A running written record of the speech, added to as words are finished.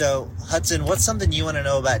So, Hudson, what's something you want to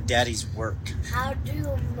know about Daddy's work? How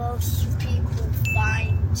do most people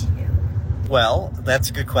find you? Well, that's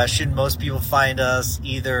a good question. Most people find us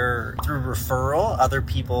either through referral, other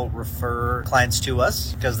people refer clients to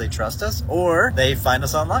us because they trust us, or they find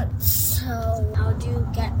us online. So, how do you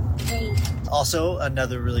get paid? Also,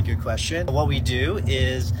 another really good question. What we do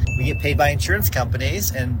is we get paid by insurance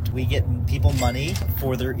companies, and we get people money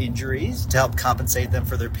for their injuries to help compensate them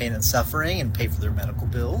for their pain and suffering and pay for their medical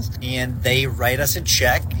bills. And they write us a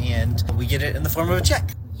check, and we get it in the form of a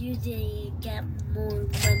check. Usually you get more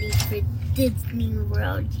money for Disney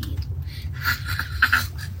World.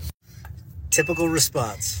 Typical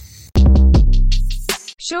response.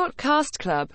 Short Cast Club.